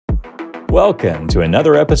Welcome to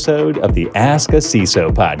another episode of the Ask a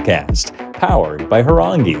CISO podcast, powered by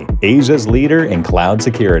Harangi, Asia's leader in cloud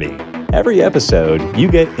security. Every episode, you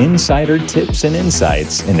get insider tips and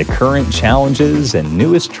insights into current challenges and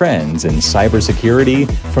newest trends in cybersecurity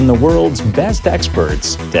from the world's best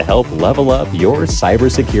experts to help level up your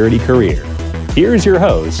cybersecurity career. Here's your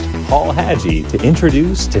host, Paul Hadji, to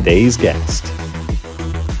introduce today's guest.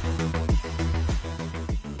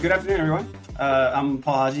 Good afternoon, everyone. I'm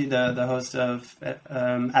Paul Hadji, the host of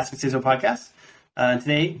Ask a CISO podcast.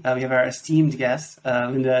 Today, we have our esteemed guest,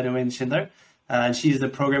 Linda Nguyen Schindler. She's the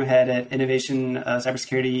program head at Innovation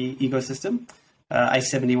Cybersecurity Ecosystem,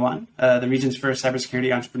 I-71, the region's first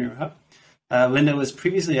cybersecurity entrepreneur hub. Linda was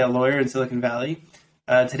previously a lawyer in Silicon Valley.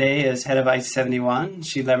 Today, as head of I-71,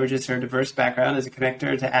 she leverages her diverse background as a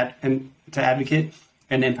connector to advocate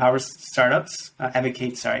and empower startups,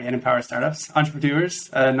 entrepreneurs,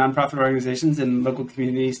 nonprofit organizations, and local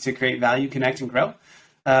communities to create value, connect, and grow.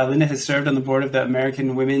 Linda has served on the board of the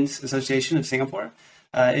American Women's Association of Singapore,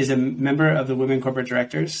 is a member of the Women Corporate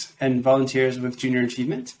Directors, and volunteers with Junior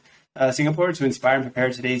Achievement Singapore to inspire and prepare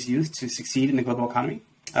today's youth to succeed in the global economy.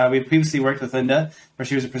 We've previously worked with Linda, where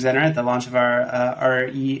she was a presenter at the launch of our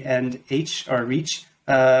RE&H, or REACH,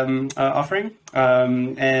 offering,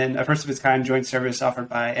 and a first of its kind joint service offered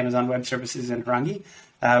by Amazon Web Services and Harangi,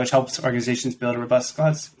 which helps organizations build a robust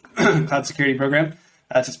cloud security program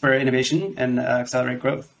to spur innovation and accelerate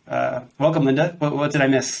growth. Welcome, Linda. What did I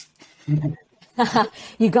miss?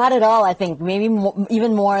 You got it all, I think, maybe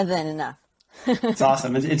even more than enough. It's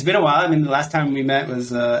awesome. It's been a while. I mean, the last time we met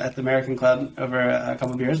was at the American Club over a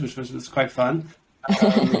couple of years, which was quite fun. What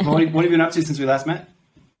have you been up to since we last met?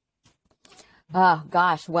 Oh,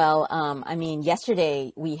 gosh. Well,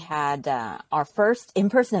 yesterday we had our first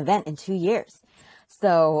in-person event in 2 years.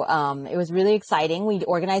 So it was really exciting. We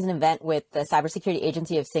organized an event with the Cybersecurity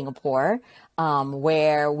Agency of Singapore,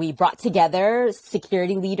 where we brought together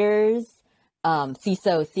security leaders,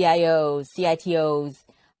 CISOs, CIOs, CITOs,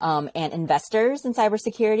 and investors in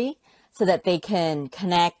cybersecurity so that they can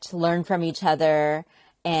connect, learn from each other,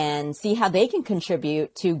 and see how they can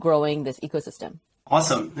contribute to growing this ecosystem.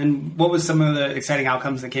 Awesome. And what was some of the exciting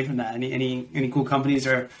outcomes that came from that? Any cool companies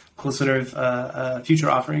or cool sort of future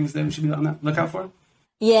offerings that we should be on the lookout for?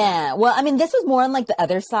 Yeah. Well, I mean, this was more on like the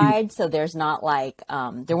other side. So there's not like,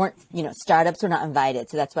 there weren't, startups were not invited.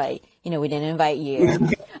 So that's why, we didn't invite you.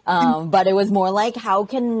 But it was more like, how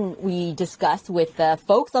can we discuss with the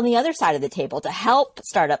folks on the other side of the table to help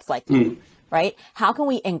startups like you, right? How can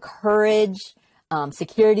we encourage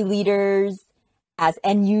security leaders as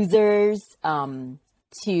end users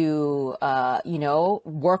to,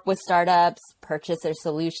 work with startups, purchase their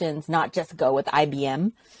solutions, not just go with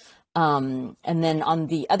IBM. And then on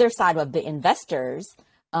the other side of the investors,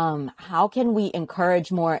 how can we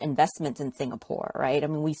encourage more investments in Singapore, right? I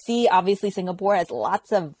mean, we see obviously Singapore has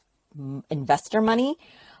lots of investor money,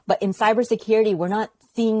 but in cybersecurity, we're not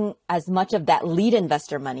seeing as much of that lead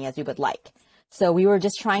investor money as we would like. So we were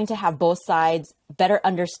just trying to have both sides better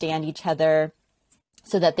understand each other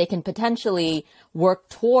so that they can potentially work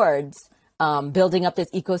towards building up this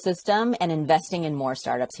ecosystem and investing in more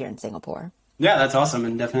startups here in Singapore. Yeah, that's awesome,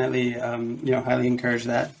 and definitely, highly encourage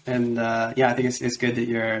that. And I think it's good that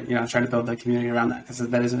you're, trying to build the community around that, because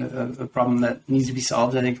that is a problem that needs to be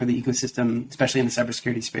solved, I think, for the ecosystem, especially in the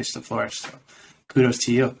cybersecurity space, to flourish. So kudos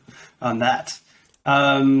to you on that.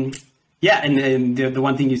 And the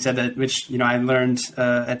one thing you said that, which, I learned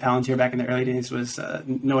at Palantir back in the early days was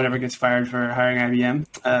no one ever gets fired for hiring IBM,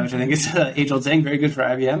 which I think is an age-old saying, very good for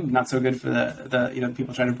IBM, not so good for the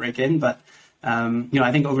people trying to break in, but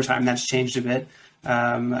I think over time that's changed a bit,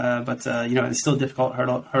 but it's still a difficult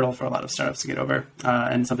hurdle for a lot of startups to get over,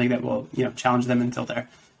 and something that will challenge them until they're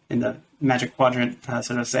in the magic quadrant,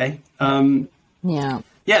 so to say. Yeah.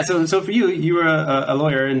 So for you, you were a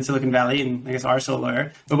lawyer in Silicon Valley, and I guess are still a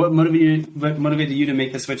lawyer. But what motivated you to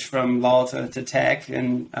make the switch from law to tech,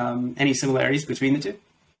 and any similarities between the two?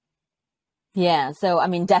 Yeah. So, I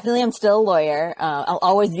mean, definitely I'm still a lawyer. I'll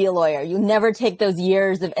always be a lawyer. You never take those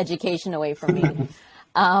years of education away from me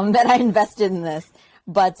that I invested in this.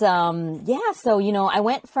 But so, I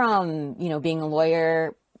went from, being a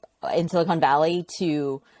lawyer in Silicon Valley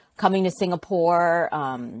to coming to Singapore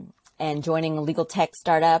and joining a legal tech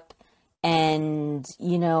startup. And,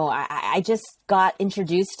 I just got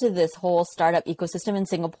introduced to this whole startup ecosystem in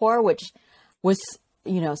Singapore, which was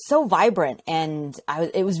so vibrant, and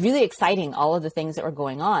it was really exciting, all of the things that were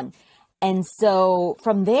going on. And so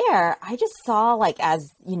from there, I just saw, like, as,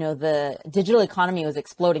 the digital economy was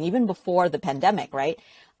exploding, even before the pandemic, right?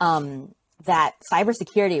 That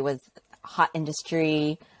cybersecurity was a hot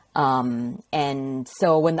industry. And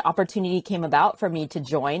so when the opportunity came about for me to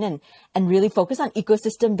join and really focus on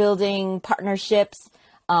ecosystem building, partnerships,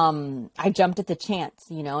 I jumped at the chance,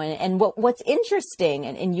 and what's interesting,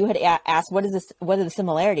 and you had asked, what are the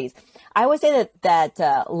similarities? I always say that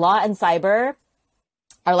law and cyber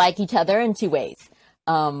are like each other in two ways.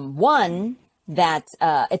 One, that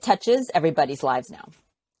it touches everybody's lives now.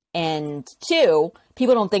 And two,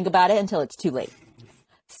 people don't think about it until it's too late.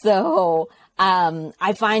 So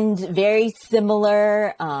I find very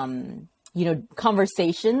similar,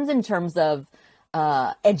 conversations in terms of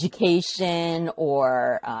education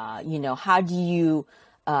or, how do you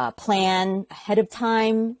plan ahead of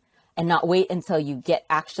time and not wait until you get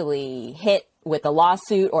actually hit with a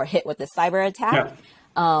lawsuit or hit with a cyber attack.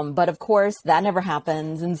 Yeah. But of course, that never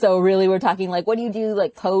happens. And so really we're talking like, what do you do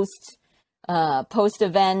like post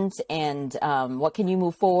event and what can you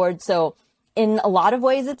move forward? So in a lot of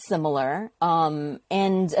ways, it's similar. And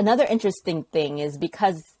another interesting thing is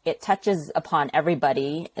because it touches upon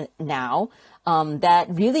everybody now, that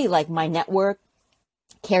really like my network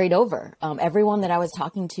carried over. Everyone that I was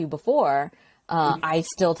talking to before, I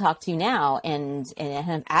still talk to now and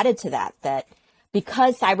have added to that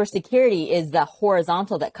because cybersecurity is the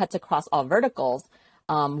horizontal that cuts across all verticals,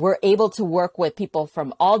 we're able to work with people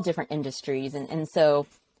from all different industries. And so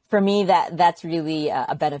for me, that's really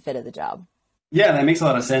a benefit of the job. Yeah, that makes a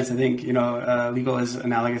lot of sense. I think, legal is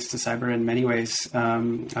analogous to cyber in many ways.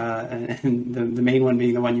 And the main one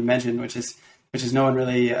being the one you mentioned, which is no one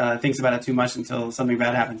really thinks about it too much until something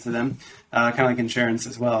bad happens to them. Kind of like insurance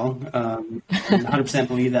as well. 100%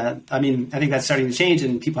 believe that. I mean, I think that's starting to change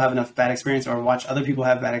and people have enough bad experience or watch other people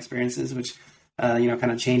have bad experiences, which,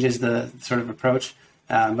 kind of changes the sort of approach.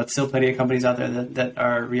 But still plenty of companies out there that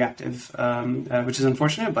are reactive, which is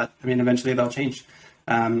unfortunate, but I mean, eventually they'll change.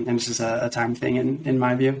 And it's just a time thing in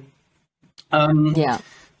my view.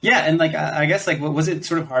 Yeah. And like, I guess like, was it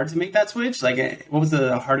sort of hard to make that switch? Like, what was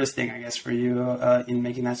the hardest thing, I guess, for you, in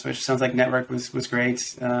making that switch? It sounds like network was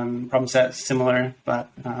great. Problem set similar, but,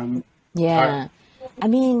 yeah, hard. I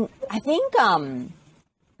mean, I think,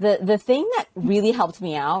 the thing that really helped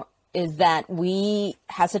me out is that we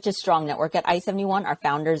have such a strong network at I-71. Our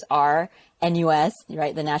founders are NUS,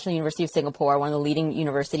 right? The National University of Singapore, one of the leading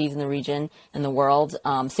universities in the region and the world.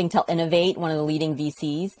 Singtel Innovate, one of the leading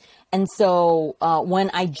VCs. And so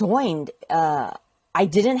when I joined, I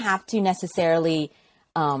didn't have to necessarily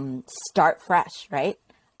start fresh, right?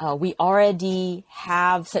 We already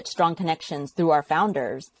have such strong connections through our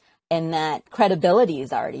founders and that credibility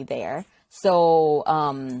is already there. So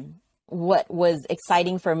what was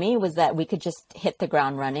exciting for me was that we could just hit the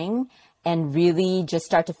ground running and really just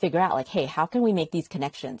start to figure out like, hey, how can we make these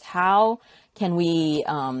connections? How can we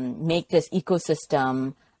make this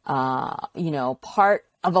ecosystem, part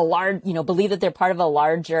of a large, believe that they're part of a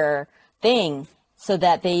larger thing so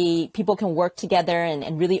that people can work together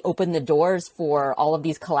and really open the doors for all of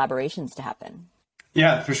these collaborations to happen.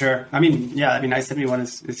 Yeah, for sure. I mean,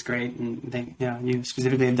 I-71 is great. And I think, you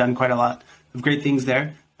specifically have done quite a lot of great things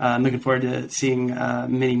there. I'm looking forward to seeing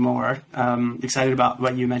many more. Excited about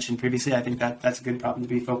what you mentioned previously. I think that's a good problem to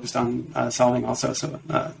be focused on solving also. So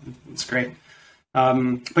it's great.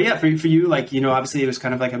 But yeah, for you, like, obviously it was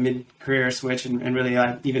kind of like a mid-career switch and really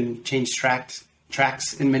even changed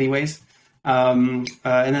tracks in many ways. And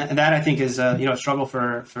that I think is, a struggle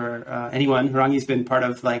for anyone. Harangi's been part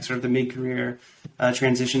of like sort of the mid-career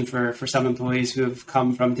transition for some employees who have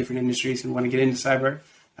come from different industries and want to get into cyber.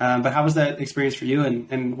 But how was that experience for you,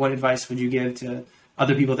 and what advice would you give to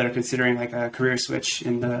other people that are considering like a career switch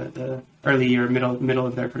in the early or middle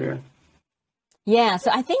of their career? Yeah, so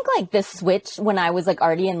I think like this switch when I was like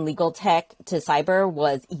already in legal tech to cyber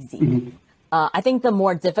was easy. Mm-hmm. I think the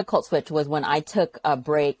more difficult switch was when I took a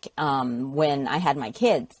break when I had my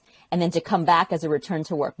kids, and then to come back as a return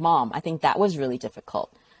to work mom. I think that was really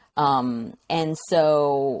difficult. And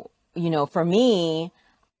so, for me,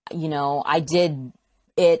 I did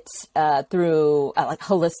it through like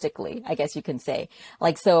holistically, I guess you can say.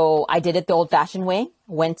 Like, so I did it the old fashioned way,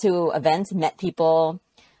 went to events, met people,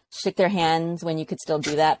 shook their hands when you could still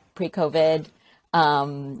do that pre-COVID,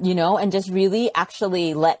 and just really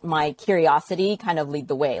actually let my curiosity kind of lead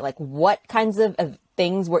the way. Like what kinds of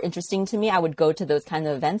things were interesting to me, I would go to those kinds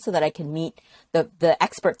of events so that I can meet the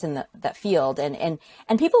experts in that field. And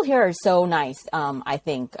people here are so nice, I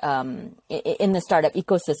think, in the startup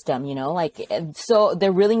ecosystem, so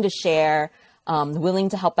they're willing to share, willing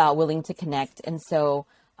to help out, willing to connect. And so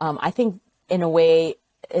I think in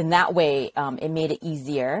that way, it made it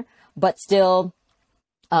easier, but still,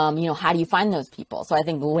 how do you find those people? So I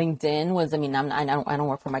think LinkedIn was, I don't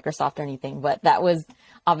work for Microsoft or anything, but that was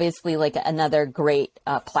obviously like another great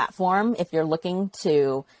platform if you're looking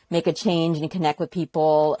to make a change and connect with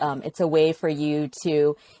people. It's a way for you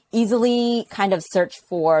to easily kind of search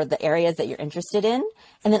for the areas that you're interested in.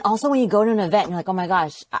 And then also when you go to an event, you're like, oh my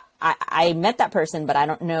gosh, I met that person, but I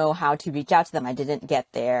don't know how to reach out to them. I didn't get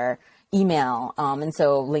their email. And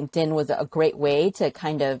so LinkedIn was a great way to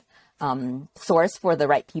kind of source for the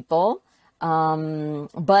right people.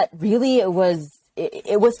 But really it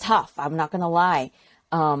was tough. I'm not going to lie.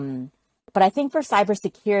 But I think for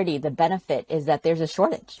cybersecurity, the benefit is that there's a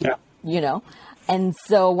shortage, And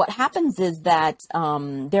so what happens is that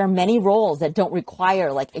there are many roles that don't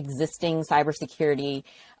require like existing cybersecurity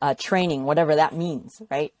training, whatever that means,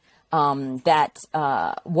 right?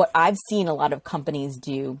 What I've seen a lot of companies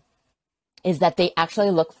do is that they actually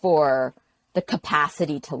look for the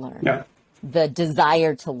capacity to learn, the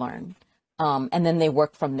desire to learn. And then they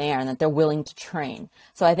work from there, and that they're willing to train.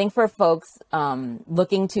 So I think for folks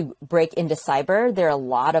looking to break into cyber, there are a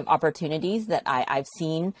lot of opportunities that I've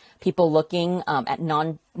seen people looking at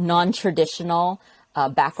non-traditional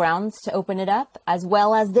backgrounds to open it up, as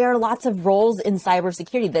well as there are lots of roles in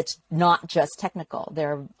cybersecurity that's not just technical.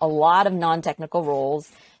 There are a lot of non-technical roles,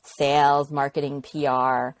 sales, marketing,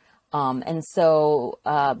 PR. And so,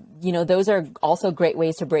 those are also great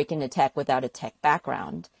ways to break into tech without a tech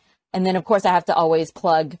background. And then, of course, I have to always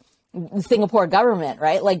plug the Singapore government,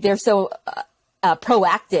 right? Like they're so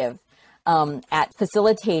proactive at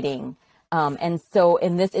facilitating. And so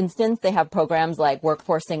in this instance, they have programs like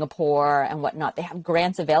Workforce Singapore and whatnot. They have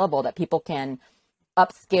grants available that people can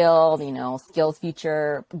upskill, skills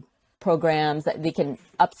future programs that they can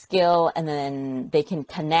upskill, and then they can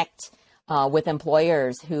connect with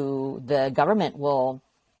employers who the government will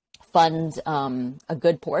fund a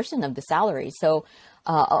good portion of the salary. So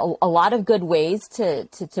a lot of good ways to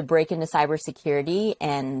break into cybersecurity.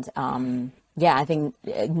 And I think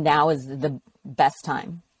now is the best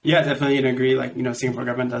time. Yeah, definitely, and agree. Like, Singapore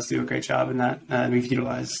government does do a great job in that. We've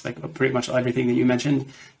utilized like pretty much everything that you mentioned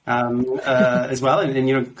as well.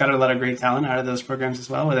 And got a lot of great talent out of those programs as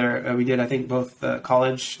well, whether we did, I think, both the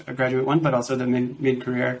college graduate one, but also the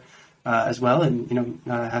mid-career as well. And,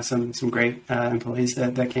 have some great employees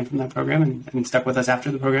that came from that program and stuck with us after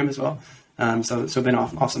the program as well. So been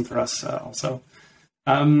awesome for us also.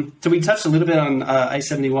 So we touched a little bit on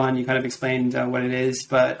I-71. You kind of explained what it is,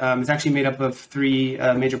 but it's actually made up of three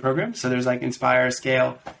major programs. So there's like Inspire,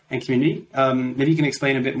 Scale, and Community. Maybe you can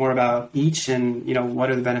explain a bit more about each and, what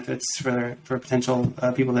are the benefits for potential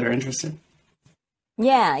people that are interested?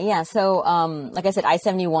 Yeah. So like I said,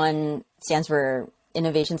 I-71 stands for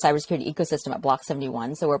Innovation Cybersecurity Ecosystem at Block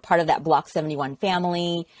 71. So we're part of that Block 71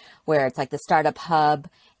 family where it's like the startup hub.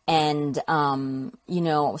 And,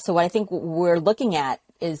 so what I think we're looking at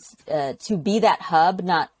is to be that hub,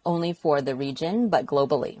 not only for the region, but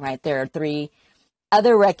globally, right? There are three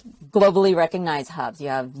other globally recognized hubs. You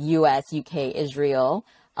have US, UK, Israel.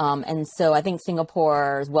 And so I think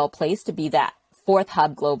Singapore is well placed to be that fourth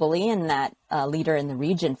hub globally and that leader in the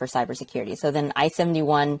region for cybersecurity. So then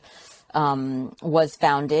I-71 was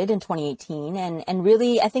founded in 2018. And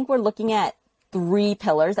really, I think we're looking at three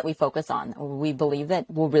pillars that we focus on. We believe that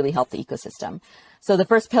will really help the ecosystem. So the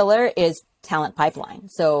first pillar is talent pipeline.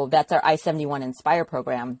 So that's our I-71 Inspire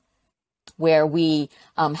program, where we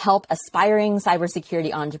help aspiring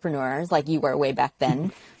cybersecurity entrepreneurs like you were way back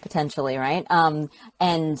then, potentially, right?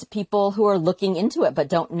 And people who are looking into it but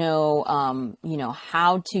don't know,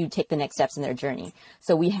 how to take the next steps in their journey.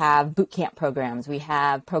 So we have bootcamp programs. We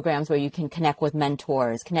have programs where you can connect with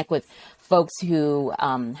mentors, connect with folks who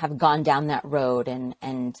have gone down that road,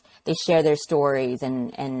 and they share their stories,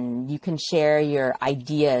 and you can share your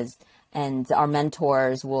ideas, and our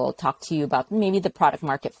mentors will talk to you about maybe the product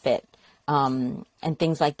market fit. And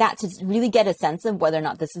things like that, to really get a sense of whether or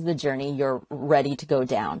not this is the journey you're ready to go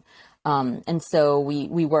down. And so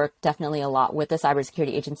we work definitely a lot with the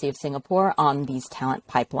Cybersecurity Agency of Singapore on these talent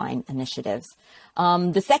pipeline initiatives.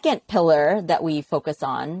 The second pillar that we focus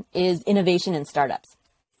on is innovation in startups.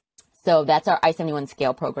 So that's our I-71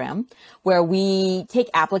 Scale program, where we take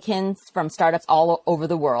applicants from startups all over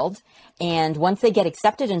the world. And once they get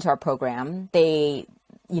accepted into our program, they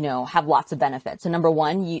have lots of benefits. So number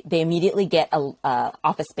one, they immediately get a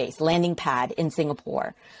office space, landing pad in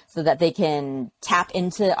Singapore, so that they can tap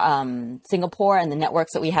into Singapore and the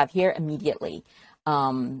networks that we have here immediately.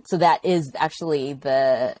 So that is actually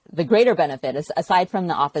the greater benefit. Aside from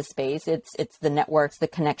the office space, it's the networks, the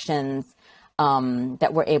connections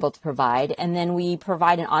that we're able to provide. And then we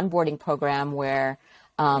provide an onboarding program where,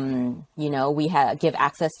 we give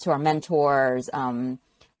access to our mentors.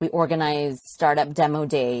 We organize startup demo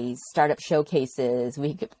days, startup showcases.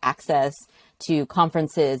 We give access to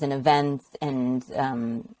conferences and events and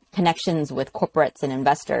connections with corporates and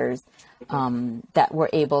investors, that we're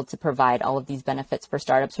able to provide all of these benefits for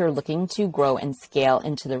startups who are looking to grow and scale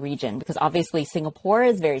into the region. Because obviously Singapore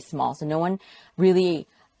is very small, so no one really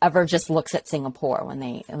ever just looks at Singapore when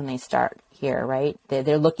they start here, right?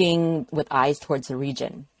 They're looking with eyes towards the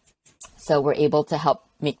region. So we're able to help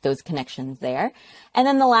make those connections there. And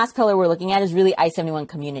then the last pillar we're looking at is really I-71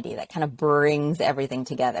 community that kind of brings everything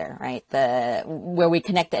together, right? Where we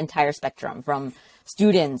connect the entire spectrum from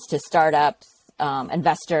students to startups,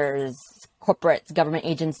 investors, corporates, government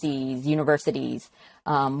agencies, universities.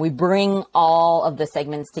 We bring all of the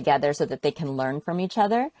segments together so that they can learn from each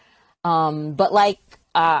other. But like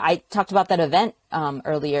I talked about that event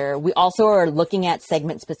earlier, we also are looking at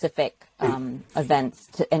segment-specific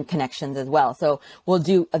events and connections as well. So we'll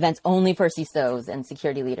do events only for CISOs and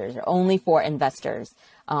security leaders, or only for investors,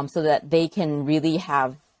 so that they can really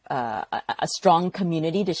have a strong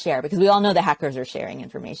community to share, because we all know the hackers are sharing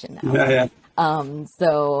information now. Yeah.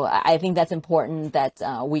 So I think that's important that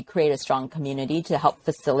we create a strong community to help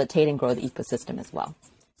facilitate and grow the ecosystem as well.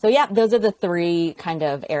 So yeah, those are the three kind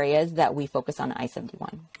of areas that we focus on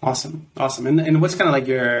I-71. Awesome. And what's kind of like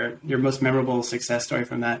your most memorable success story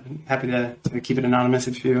from that? I'm happy to keep it anonymous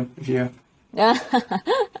if you. I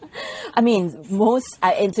mean,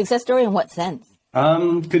 in success story in what sense?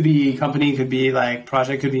 Could be company, could be like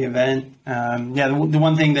project, could be event. The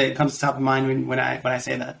one thing that comes to top of mind when I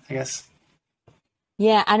say that, I guess.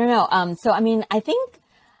 Yeah, I don't know. So I mean, I think.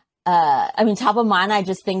 Top of mind, I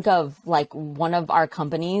just think of like one of our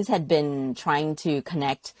companies had been trying to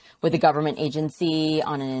connect with a government agency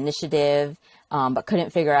on an initiative, but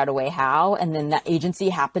couldn't figure out a way how. And then that agency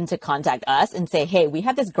happened to contact us and say, hey, we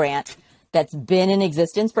have this grant that's been in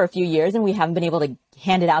existence for a few years and we haven't been able to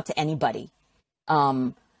hand it out to anybody,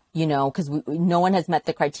 because no one has met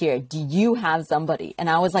the criteria. Do you have somebody?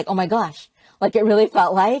 And I was like, oh my gosh, like it really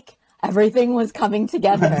felt like everything was coming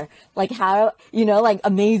together, like how, like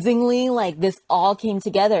amazingly, like this all came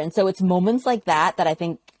together. And so it's moments like that I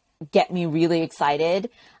think get me really excited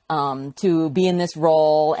to be in this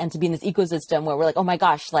role and to be in this ecosystem where we're like, oh my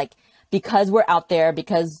gosh, like because we're out there,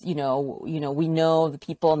 because, we know the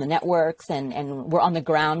people and the networks and we're on the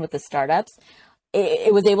ground with the startups,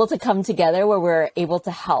 it was able to come together where we're able to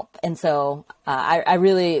help. And so I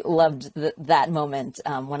really loved that moment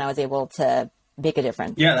when I was able to make a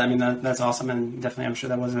difference. Yeah, I mean, that's awesome. And definitely, I'm sure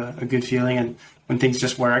that was a good feeling. And when things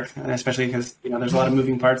just work, and especially because, there's a lot of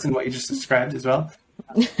moving parts in what you just described as well.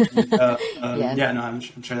 Yes. Yeah, no, I'm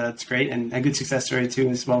sure that's great. And a good success story too,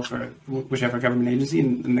 as well, for whichever government agency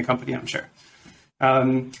and the company, I'm sure.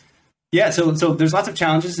 So there's lots of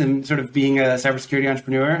challenges in sort of being a cybersecurity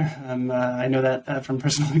entrepreneur. I know that from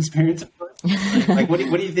personal experience. Like, what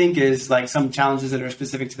do you think is like some challenges that are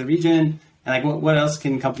specific to the region? And like, what else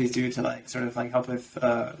can companies do to like sort of like help with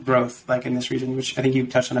growth, like in this region, which I think you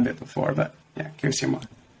touched on a bit before, but yeah, curious to hear more.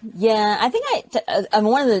 Yeah, I think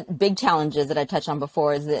one of the big challenges that I touched on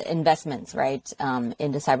before is the investments, right,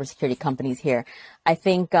 into cybersecurity companies here. I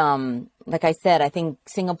think, like I said, I think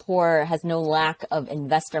Singapore has no lack of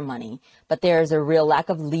investor money, but there's a real lack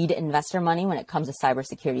of lead investor money when it comes to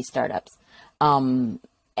cybersecurity startups.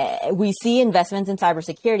 We see investments in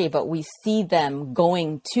cybersecurity, but we see them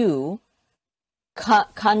going to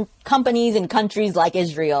companies in countries like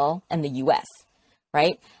Israel and the US,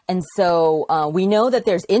 right? And so we know that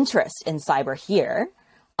there's interest in cyber here,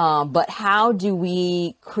 but how do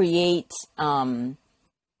we create, that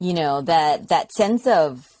sense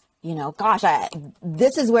of,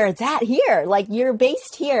 this is where it's at here. Like you're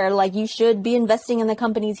based here, like you should be investing in the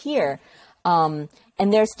companies here. And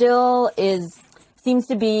there still seems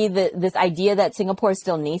to be this idea that Singapore is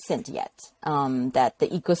still nascent yet, that the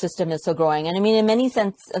ecosystem is still growing. And I mean, in many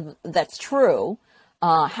senses, that's true.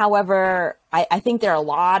 However, I think there are a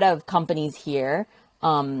lot of companies here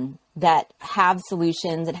that have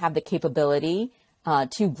solutions and have the capability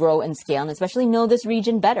to grow and scale, and especially know this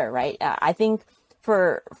region better, right? I think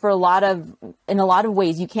in a lot of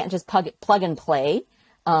ways, you can't just plug and play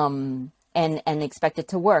and expect it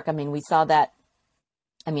to work. I mean, we saw that.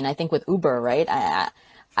 I mean, I think with Uber, right?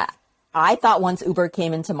 I thought once Uber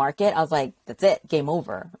came into market, I was like, that's it, game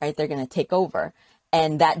over, right? They're going to take over.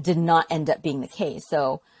 And that did not end up being the case.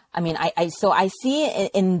 So, I mean, I see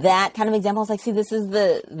in that kind of example, I was like, see, this is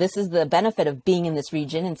the benefit of being in this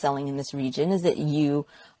region and selling in this region, is that you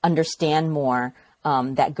understand more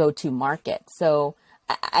that go-to market. So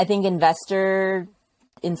I think investment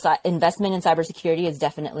in cybersecurity is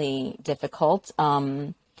definitely difficult.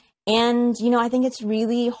 And, I think it's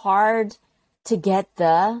really hard to get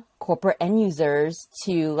the corporate end users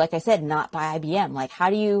to, like I said, not buy IBM? Like, how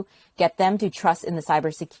do you get them to trust in the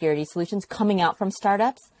cybersecurity solutions coming out from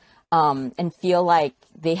startups, and feel like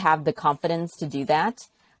they have the confidence to do that,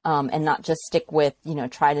 and not just stick with,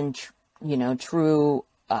 tried and true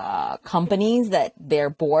companies that their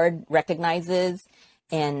board recognizes,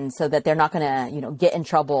 and so that they're not going to, get in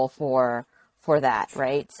trouble for that,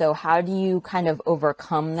 right? So how do you kind of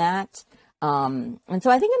overcome that? And so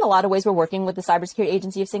I think in a lot of ways we're working with the Cybersecurity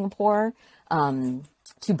Agency of Singapore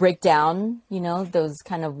to break down, those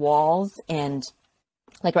kind of walls. And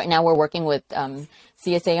like right now we're working with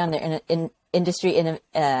CSA on their industry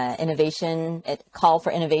innovation, call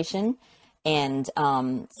for innovation. And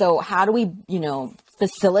so how do we,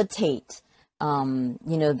 facilitate, the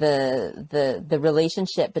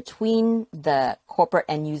relationship between the corporate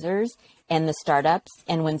end users and the startups?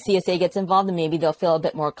 And when CSA gets involved, then maybe they'll feel a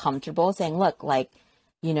bit more comfortable saying, look, like,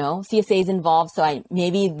 CSA is involved, so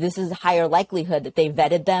maybe this is a higher likelihood that they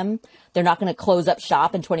vetted them. They're not going to close up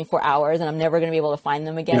shop in 24 hours and I'm never going to be able to find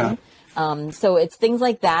them again. Yeah. So it's things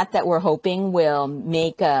like that we're hoping will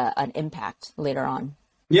make an impact later on.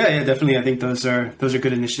 Yeah, definitely. I think those are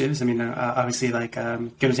good initiatives. I mean, obviously, like,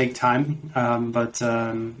 going to take time, but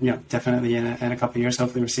definitely in a couple of years,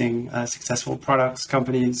 hopefully, we're seeing successful products,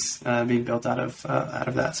 companies being built out of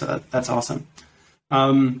that. So that's awesome.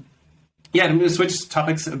 I'm going to switch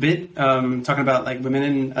topics a bit, talking about like women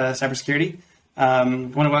in cybersecurity. I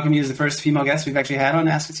want to welcome you as the first female guest we've actually had on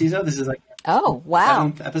Ask a CISO. This is like oh wow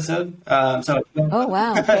 7th episode. Oh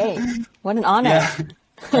wow, okay, what an honor. Yeah.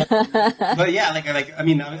 But yeah, I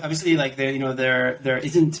mean, obviously, like there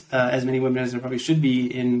isn't as many women as there probably should be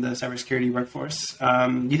in the cybersecurity workforce.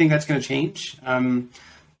 Do you think that's going to change?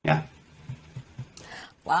 Yeah.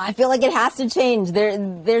 Well, I feel like it has to change.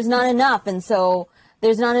 There's not enough, and so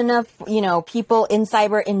there's not enough, people in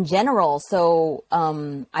cyber in general. So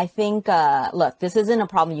I think, look, this isn't a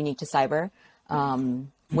problem unique to cyber.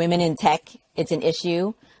 Women in tech, it's an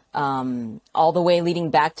issue, all the way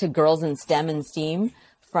leading back to girls in STEM and STEAM.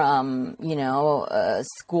 From,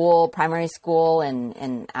 school, primary school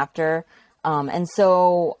and after. And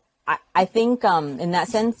so I think in that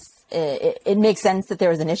sense, it makes sense that there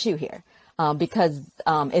is an issue here because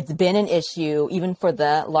it's been an issue even for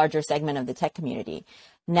the larger segment of the tech community.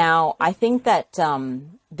 Now, I think that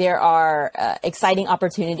there are exciting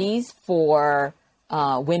opportunities for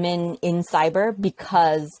women in cyber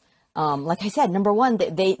because like I said, number one,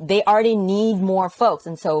 they already need more folks.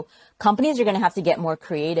 And so companies are going to have to get more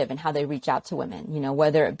creative in how they reach out to women,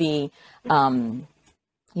 whether it be,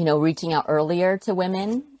 reaching out earlier to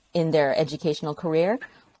women in their educational career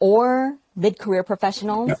or mid-career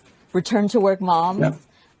professionals, yep. Return to work moms,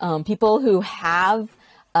 yep. People who have,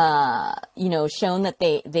 shown that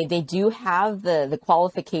they do have the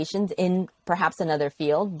qualifications in perhaps another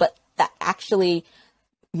field, but that actually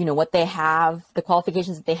what they have, the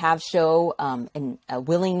qualifications that they have show a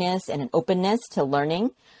willingness and an openness to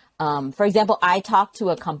learning. For example, I talked to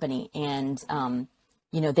a company and,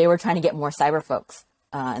 they were trying to get more cyber folks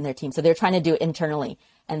in their team. So they're trying to do it internally.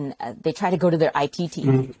 And they try to go to their IT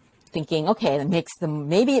team thinking, okay,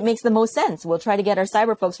 maybe it makes the most sense. We'll try to get our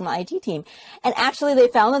cyber folks from the IT team. And actually they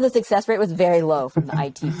found that the success rate was very low from the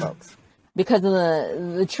IT folks because of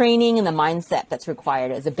the training and the mindset that's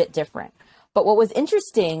required is a bit different. But what was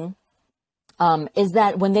interesting is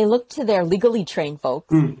that when they looked to their legally trained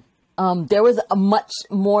folks, there was a much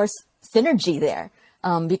more synergy there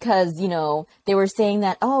because, they were saying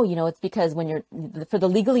that, it's because when for the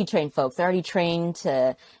legally trained folks, they're already trained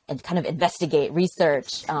to kind of investigate,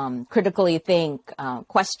 research, critically think,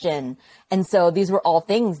 question. And so these were all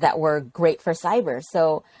things that were great for cyber.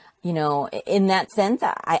 So, in that sense,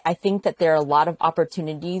 I think that there are a lot of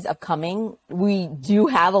opportunities upcoming. We do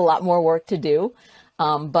have a lot more work to do,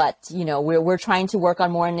 but we're trying to work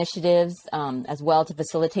on more initiatives as well to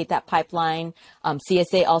facilitate that pipeline.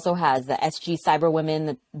 CSA also has the SG Cyber Women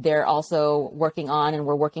that they're also working on, and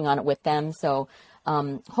we're working on it with them. So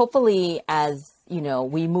hopefully, as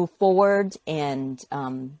we move forward, and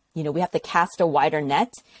we have to cast a wider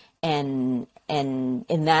net. And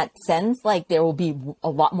in that sense, like there will be a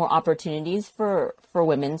lot more opportunities for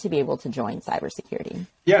women to be able to join cybersecurity.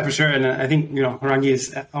 Yeah, for sure. And I think, Harangi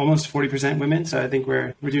is almost 40% women. So I think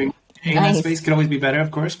we're doing in that space. Could always be better,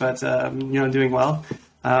 of course, but, doing well.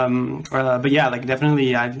 But yeah, like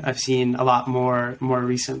definitely I've seen a lot more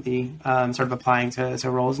recently, sort of applying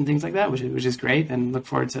to roles and things like that, which is great, and look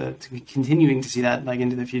forward to continuing to see that like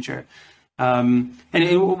into the future. And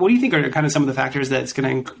what do you think are kind of some of the factors that's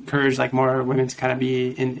going to encourage like more women to kind of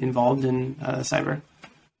be involved in cyber?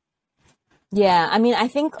 Yeah, I mean, I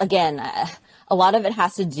think again, a lot of it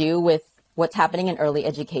has to do with what's happening in early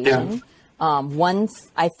education. Yeah. Once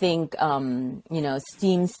I think,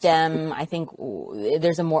 STEAM, STEM, I think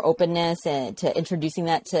there's a more openness to introducing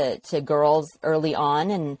that to girls early on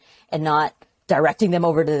and not directing them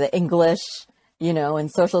over to the English, and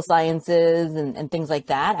social sciences and things like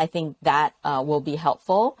that. I think that will be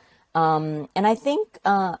helpful. And I think,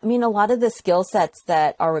 a lot of the skill sets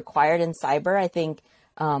that are required in cyber, I think,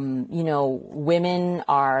 women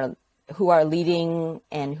who are leading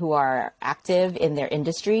and who are active in their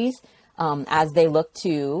industries, as they look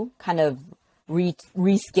to kind of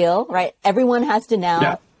reskill, right? Everyone has to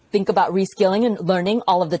now think about reskilling and learning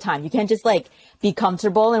all of the time. You can't just be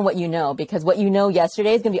comfortable in what you know, because what you know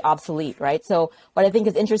yesterday is going to be obsolete, right? So what I think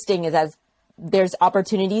is interesting is as there's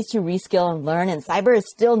opportunities to reskill and learn, and cyber is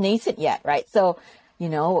still nascent yet, right? So,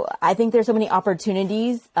 I think there's so many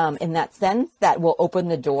opportunities in that sense that will open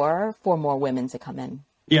the door for more women to come in.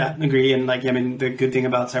 Yeah, agree. And the good thing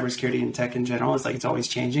about cybersecurity and tech in general is it's always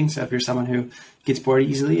changing. So if you're someone who gets bored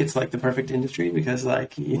easily, it's the perfect industry because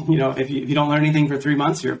if you don't learn anything for 3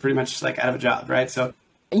 months, you're pretty much out of a job, right? So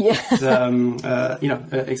it's an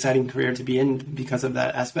exciting career to be in because of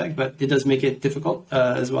that aspect, but it does make it difficult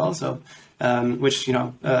as well. So which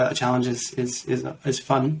a challenge is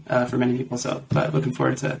fun for many people. So, but looking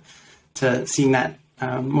forward to seeing that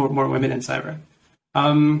more women in cyber.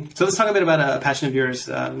 So let's talk a bit about a passion of yours,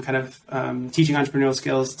 teaching entrepreneurial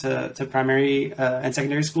skills to primary and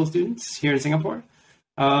secondary school students here in Singapore.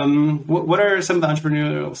 What are some of the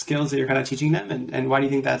entrepreneurial skills that you're kind of teaching them, and why do you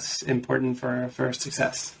think that's important for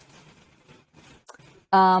success?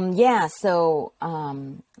 So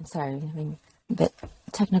I'm sorry, I'm having a bit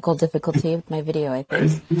technical difficulty with my video, I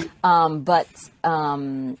think.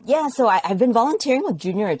 So I've been volunteering with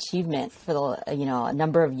Junior Achievement for a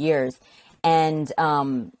number of years. And,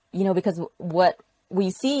 because what we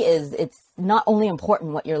see is it's not only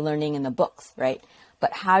important what you're learning in the books, right?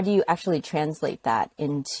 But how do you actually translate that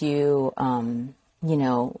into,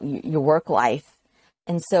 your work life?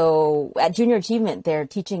 And so at Junior Achievement, they're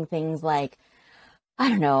teaching things like,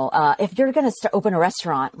 if you're going to open a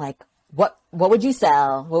restaurant, what would you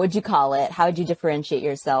sell? What would you call it? How would you differentiate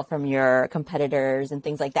yourself from your competitors and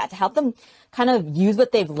things like that, to help them kind of use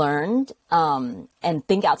what they've learned and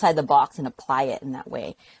think outside the box and apply it in that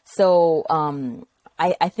way. So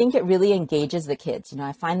I think it really engages the kids.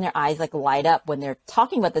 I find their eyes light up when they're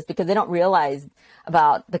talking about this because they don't realize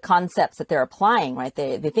about the concepts that they're applying, right?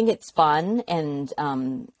 They think it's fun. And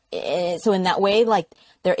so in that way,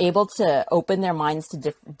 they're able to open their minds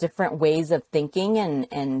to different ways of thinking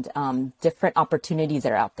and different opportunities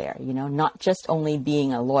that are out there, not just only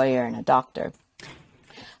being a lawyer and a doctor,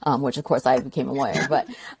 which of course I became a lawyer, but,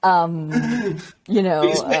 I'm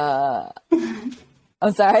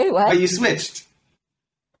sorry, what? But you switched.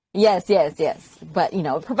 Yes. But,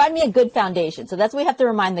 provide me a good foundation. So that's what we have to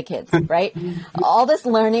remind the kids, right? All this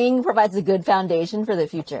learning provides a good foundation for the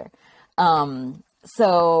future.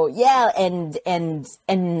 So yeah, and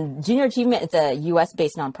Junior Achievement is a US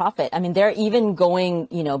based nonprofit. I mean, they're even going,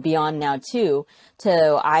 beyond now too.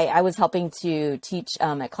 I was helping to teach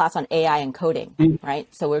a class on AI and coding, right?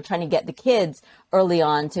 So we're trying to get the kids early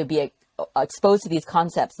on to be exposed to these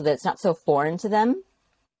concepts so that it's not so foreign to them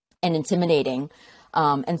and intimidating.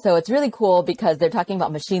 And so it's really cool because they're talking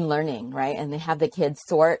about machine learning, right? And they have the kids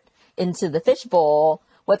sort into the fishbowl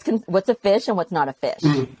what's a fish and what's not a fish,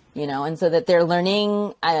 and so that they're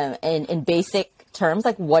learning in basic terms,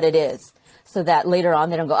 what it is, so that later on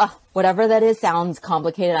they don't go, oh, whatever that is sounds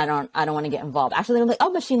complicated. I don't want to get involved. Actually, they're like,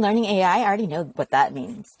 oh, machine learning, AI, I already know what that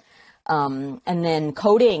means. And then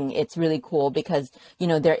coding, it's really cool because,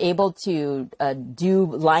 they're able to do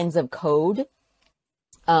lines of code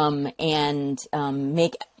and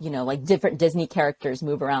make, different Disney characters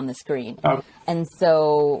move around the screen. Oh. And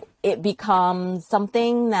so it becomes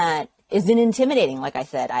something that isn't intimidating. Like I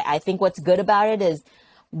said, I think what's good about it is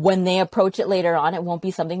when they approach it later on, it won't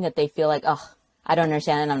be something that they feel like, oh, I don't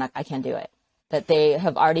understand and I can't do it. That they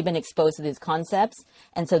have already been exposed to these concepts.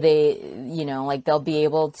 And so they, they'll be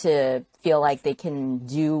able to feel like they can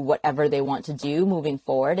do whatever they want to do moving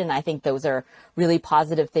forward. And I think those are really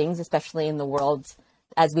positive things, especially in the world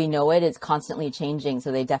as we know it, it's constantly changing.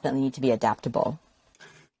 So they definitely need to be adaptable.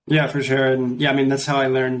 Yeah, for sure. And yeah, I mean, that's how I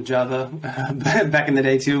learned Java back in the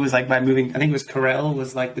day too, was by moving. I think it was Corel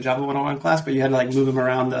was the Java 101 class, but you had to move them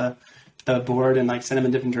around the board and send them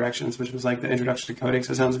in different directions, which was the introduction to coding.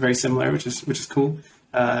 So it sounds very similar, which is cool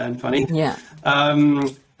and funny. Yeah.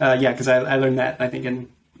 Because I learned that, I think, in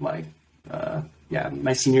my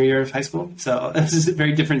senior year of high school. So this is a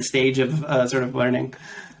very different stage of sort of learning.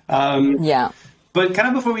 Yeah. But kind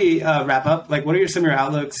of before we wrap up, like, what are some of your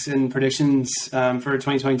outlooks and predictions for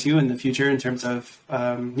 2022 and the future in terms of,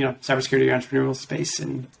 cybersecurity or entrepreneurial space?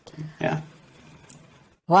 And yeah.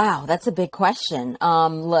 Wow, that's a big question.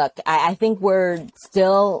 Look, I think we're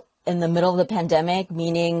still in the middle of the pandemic,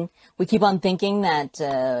 meaning we keep on thinking that,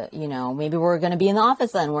 maybe we're going to be in the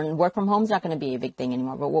office and work from home is not going to be a big thing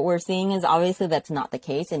anymore. But what we're seeing is obviously that's not the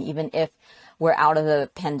case. And even if we're out of the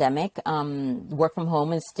pandemic, work from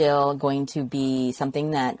home is still going to be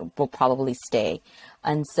something that will probably stay.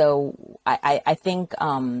 And so I think,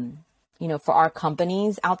 for our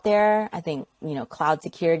companies out there, I think, cloud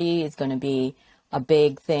security is going to be a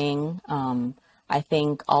big thing. I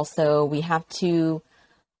think also we have to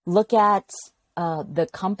look at the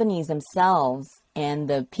companies themselves and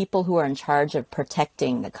the people who are in charge of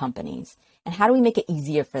protecting the companies. And how do we make it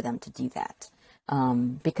easier for them to do that?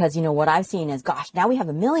 Because, what I've seen is, gosh, now we have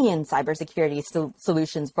 1 million cybersecurity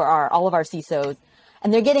solutions for all of our CISOs,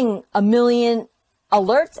 and they're getting 1 million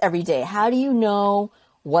alerts every day. How do you know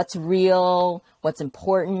what's real, what's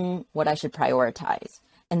important, what I should prioritize?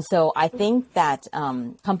 And so I think that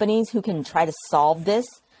companies who can try to solve this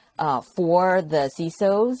for the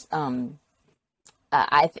CISOs,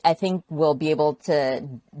 I think will be able to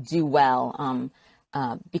do well.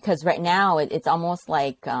 Because right now it's almost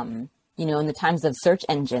like, in the times of search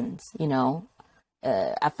engines,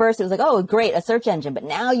 at first it was like, oh, great, a search engine. But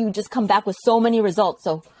now you just come back with so many results.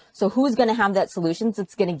 So who's going to have that solution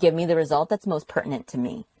that's going to give me the result that's most pertinent to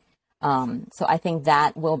me? So I think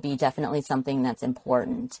that will be definitely something that's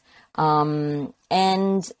important. And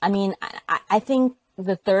I mean, I think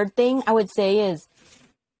the third thing I would say is,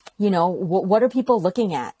 what are people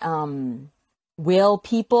looking at? Will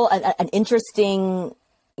people, an interesting,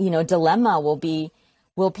 dilemma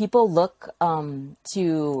will people look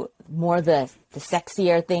to more the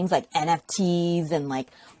sexier things like NFTs and like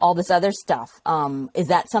all this other stuff? Is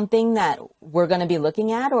that something that we're going to be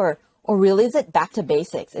looking at, or really is it back to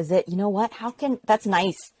basics? Is it, that's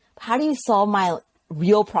nice. How do you solve my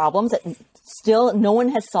real problems that still no one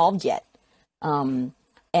has solved yet? And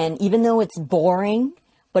even though it's boring,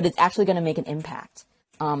 but it's actually going to make an impact.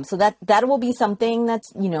 So that will be something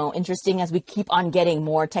that's, interesting as we keep on getting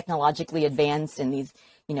more technologically advanced and these,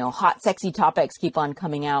 hot, sexy topics keep on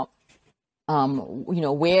coming out.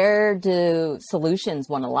 Where do solutions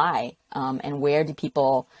want to lie? And where do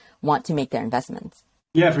people want to make their investments?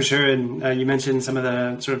 Yeah, for sure. And you mentioned some of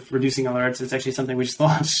the sort of reducing alerts. It's actually something we just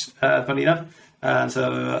launched, funny enough.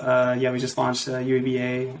 We just launched a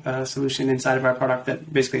UABA solution inside of our product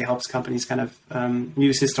that basically helps companies kind of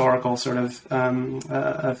use historical sort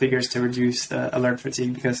of figures to reduce the alert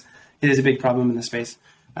fatigue, because it is a big problem in the space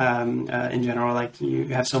in general. Like, you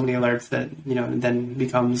have so many alerts that, then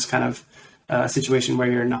becomes kind of a situation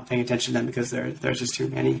where you're not paying attention to them because there's just too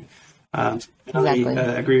many. Exactly.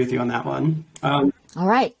 I agree with you on that one. All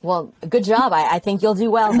right. Well, good job. I think you'll do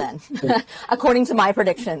well then, according to my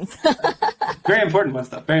predictions. Very important one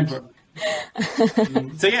stuff. Very important.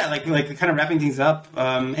 So yeah, like kind of wrapping things up.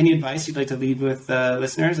 Any advice you'd like to leave with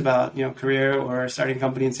listeners about career or starting a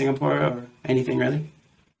company in Singapore or anything really?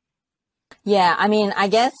 Yeah, I mean, I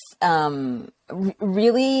guess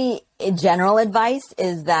really general advice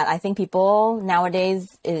is that I think people nowadays,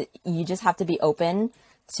 you just have to be open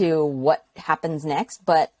to what happens next,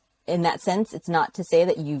 but in that sense, it's not to say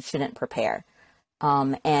that you shouldn't prepare.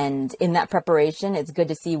 And in that preparation, it's good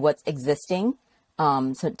to see what's existing,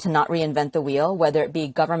 so to not reinvent the wheel, whether it be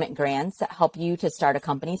government grants that help you to start a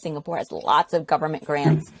company. Singapore has lots of government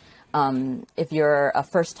grants. If you're a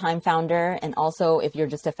first-time founder, and also if you're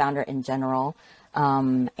just a founder in general.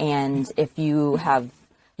 And if you have,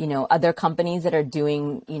 other companies that are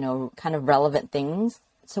doing, kind of relevant things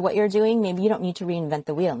to what you're doing, maybe you don't need to reinvent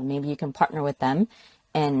the wheel. Maybe you can partner with them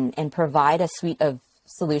and provide a suite of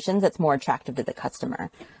solutions that's more attractive to the customer.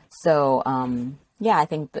 So, I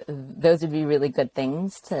think those would be really good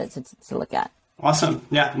things to look at. Awesome.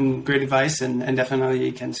 Yeah, and great advice, and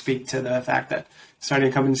definitely can speak to the fact that starting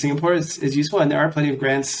a company in Singapore is useful, and there are plenty of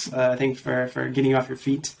grants, I think, for getting you off your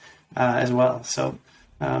feet as well. So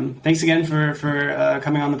thanks again for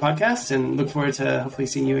coming on the podcast, and look forward to hopefully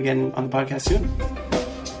seeing you again on the podcast soon.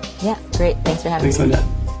 Yeah, great. Thanks for having me. Thanks, Linda.